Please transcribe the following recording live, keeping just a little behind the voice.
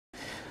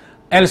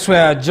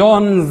Elsewhere,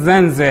 John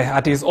Nzenze,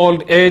 at his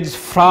old age,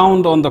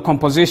 frowned on the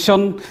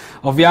composition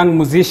of young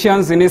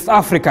musicians in East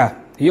Africa.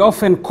 He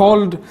often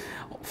called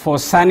for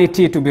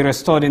sanity to be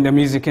restored in the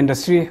music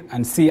industry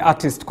and see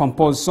artists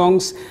compose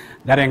songs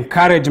that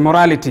encourage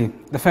morality.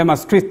 The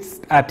famous street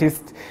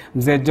artist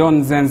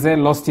John Nzenze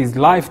lost his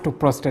life to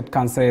prostate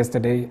cancer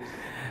yesterday,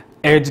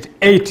 aged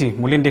 80.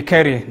 Mulindi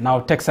Kerry now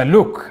takes a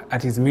look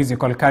at his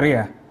musical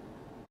career.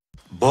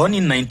 Born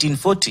in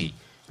 1940,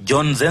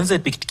 John Nzenze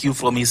picked cue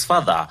from his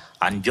father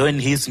and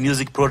joined his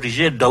music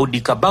protege Daudi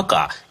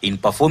Kabaka in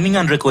performing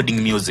and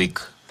recording music.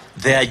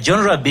 Their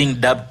genre being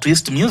dubbed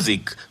twist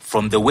music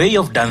from the way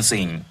of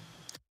dancing.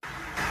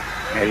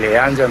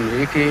 Nilianza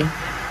muziki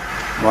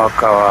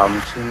mwaka wa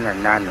 58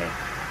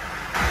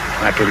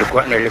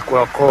 na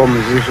nilikuwa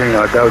co-musician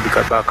wa Daudi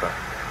Kabaka.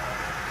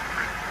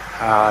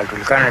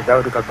 Tulikana na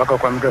Daudi Kabaka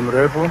kwa muda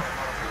mrefu,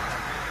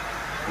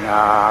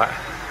 na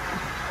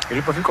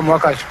ilipofika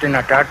mwaka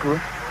 63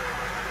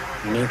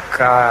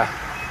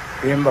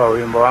 nikaimba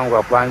wimbo wangu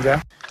wa kwanza.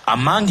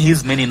 Among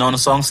his many known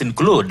songs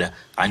include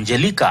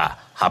Angelica,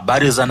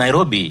 Habari za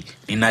Nairobi,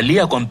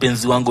 Ninalia kwa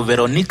mpenzi wangu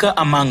Veronica,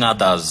 among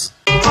others.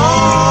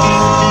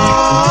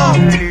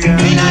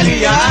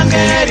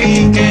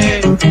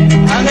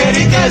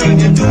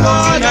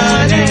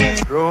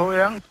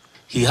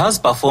 He has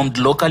performed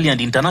locally and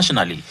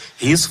internationally,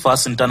 his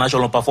first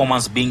international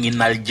performance being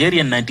in Algeria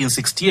in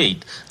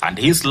 1968 and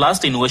his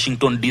last in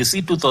Washington,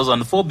 D.C.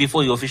 2004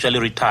 before he officially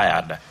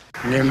retired.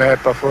 Nimeenda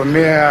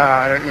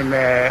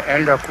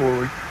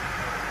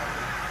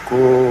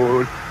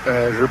ku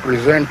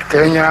represent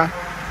Kenya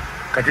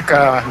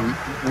katika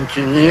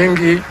nchi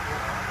nyingi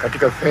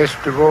katika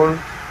festival.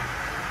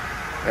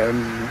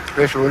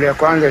 Festival ya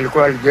kwanza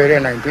ilikuwa Algeria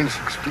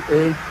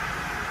 1968.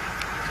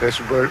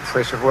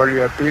 Festival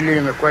ya pili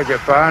imekuwa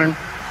Japan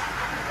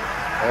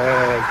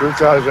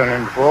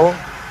 2004,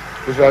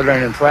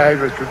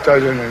 2005,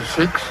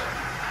 2006.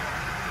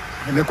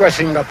 Nimekuwa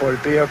Singapore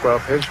pia kwa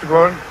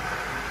festival,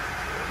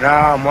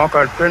 na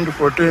mwaka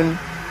 2014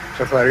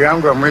 safari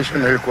yangu ya mwisho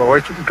nilikuwa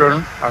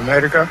Washington,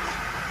 America,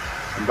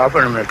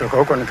 ambapo nimetoka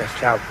huko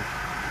nikastaafu.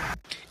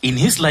 In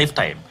his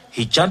lifetime,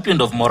 he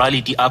championed of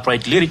morality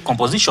upright lyric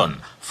composition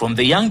from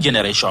the young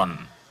generation.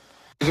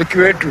 Muziki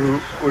wetu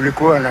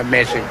ulikuwa na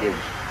messages.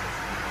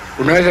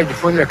 Unaweza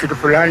jifunza kitu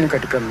fulani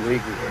katika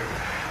muziki,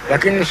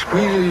 lakini siku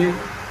hizi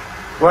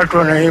watu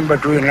wanaimba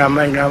tu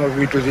inama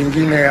vitu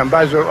zingine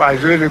ambazo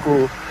haziwezi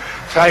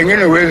saa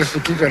ingine uweze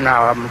sikiza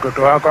na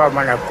mtoto wako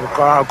ama na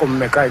kuka wako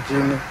mmekaa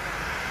chini.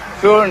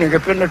 So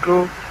ningependa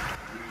tu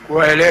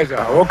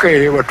kuwaeleza,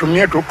 okay,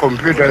 watumie tu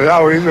kompyuta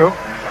zao hizo,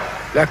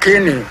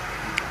 lakini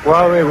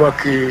wawe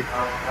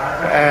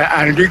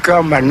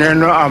andika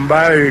maneno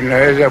ambayo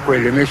inaweza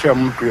kuelimisha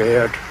mtu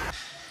yeyote.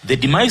 The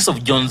demise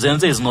of John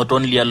Nzenze is not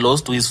only a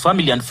loss to his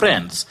family and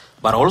friends,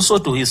 but also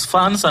to his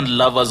fans and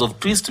lovers of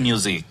twist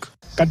music.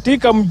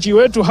 Katika mji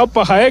wetu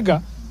hapa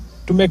Haega,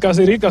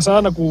 tumekasirika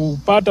sana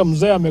kupata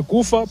mzee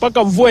amekufa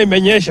mpaka mvua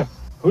imenyesha.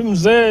 Huyu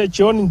mzee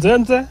John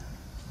Nzenze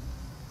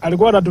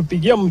alikuwa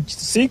anatupigia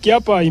muziki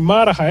hapa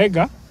Imara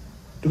Haega.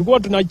 Tulikuwa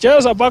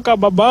tunacheza mpaka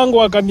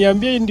babangu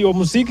akaniambia ndio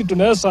muziki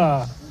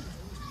tunaweza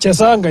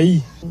chezanga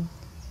hii.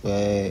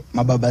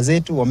 Mababa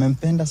zetu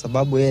wamempenda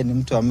sababu yeye ni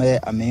mtu ambaye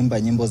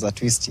ameimba nyimbo za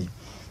twist.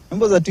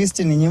 Nyimbo za twist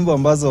ni nyimbo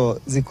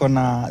ambazo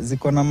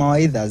ziko na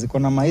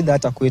mawaidha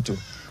hata kwetu.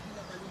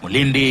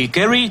 Mulindi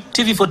Kerry,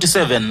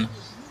 TV47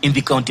 in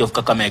the county of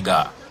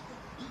Kakamega.